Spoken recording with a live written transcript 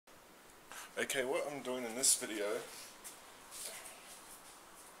Okay, what I'm doing in this video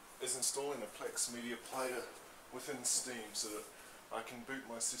is installing a Plex media player within Steam so that I can boot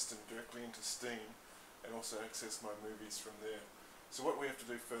my system directly into Steam and also access my movies from there. So what we have to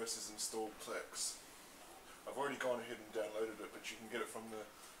do first is install Plex. I've already gone ahead and downloaded it, but you can get it from the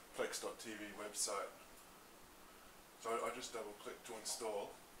plex.tv website. So I just double click to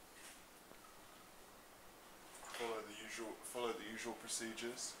install. Follow the usual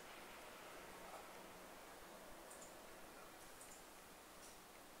procedures.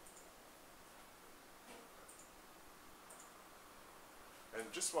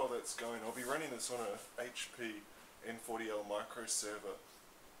 And just while that's going, I'll be running this on a HP N40L microserver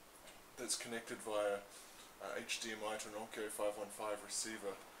that's connected via HDMI to an Onkyo 515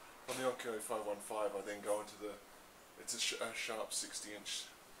 receiver. From the Onkyo 515 I then go into it's a sharp 60-inch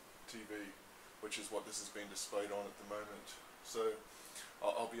TV, which is what this has been displayed on at the moment. So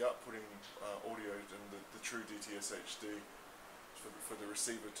I'll be outputting audio in the true DTS HD for the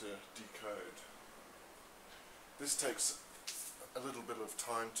receiver to decode. This takes a little bit of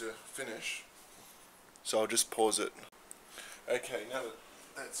time to finish, so I'll just pause it. Okay, now that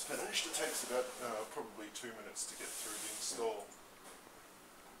that's finished, it takes about probably 2 minutes to get through the install.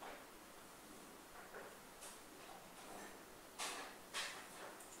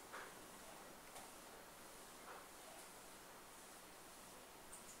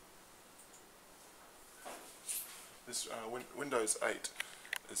 This Windows 8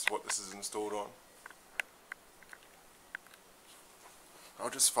 is what this is installed on. I'll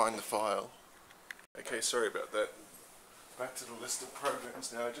just find the file. Okay, sorry about that. Back to the list of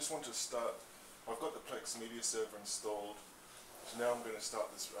programs now. I just want to start. I've got the Plex media server installed, so now I'm going to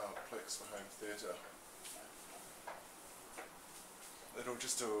start this Plex for home theatre. It'll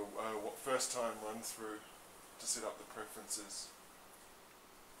just do a first time run through to set up the preferences.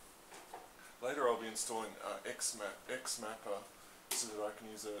 Later I'll be installing Xmapper so that I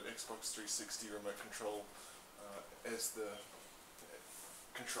can use an Xbox 360 remote control as the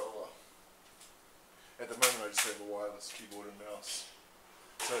controller. At the moment I just have a wireless keyboard and mouse,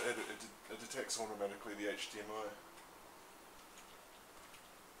 so it detects automatically the HDMI.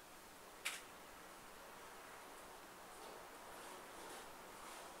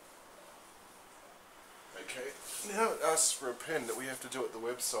 Okay, now it asks for a pin that we have to do at the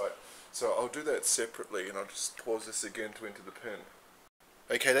website, so I'll do that separately, and I'll just pause this again to enter the pin.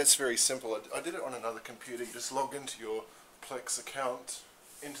 Okay, that's very simple. I did it on another computer. You just log into your Plex account,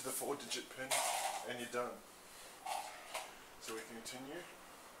 into the 4-digit pin, and you're done. So we continue,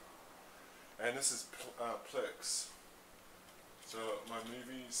 and this is Plex. So my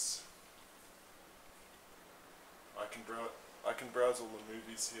movies, I can browse all the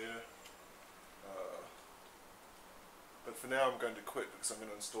movies here, but for now I'm going to quit because I'm going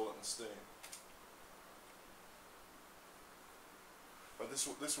to install it in Steam. But this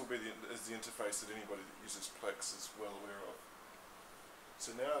will be the interface that anybody that uses Plex is well aware of.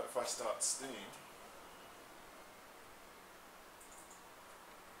 So now if I start Steam,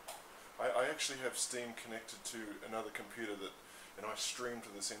 I actually have Steam connected to another computer and I stream to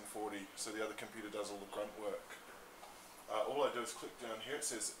this N40, so the other computer does all the grunt work. All I do is click down here, it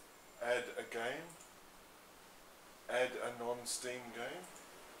says add a game, add a non-Steam game.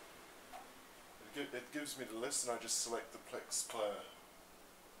 It gives me the list and I just select the Plex player.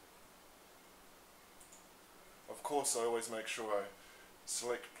 Of course I always make sure I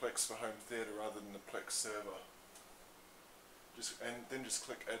select Plex for home theatre rather than the Plex server. And then just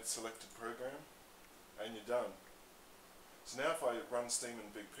click add selected program and you're done. So now if I run Steam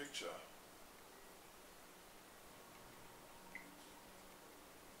in big picture,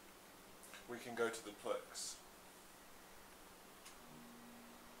 we can go to the Plex.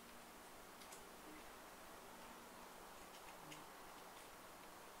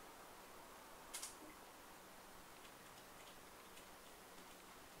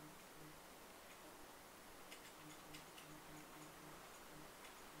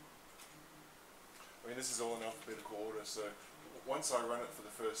 I mean, this is all in alphabetical order, so once I run it for the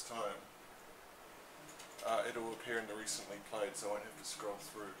first time, it'll appear in the recently played, so I won't have to scroll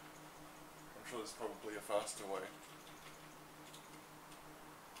through. I'm sure there's probably a faster way.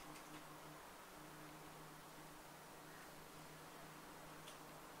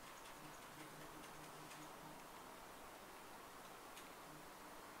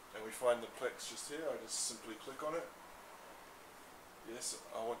 And we find the Plex just here. I just simply click on it. Yes,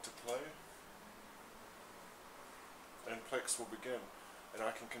 I want to play. And Plex will begin, and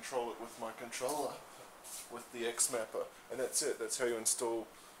I can control it with my controller, with the Xmapper, and that's it. That's how you install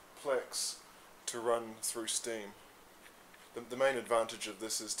Plex to run through Steam. The main advantage of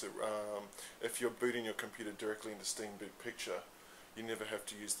this is to, if you're booting your computer directly into Steam Boot Picture, you never have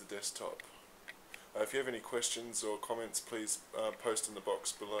to use the desktop. If you have any questions or comments, please post in the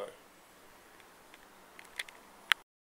box below.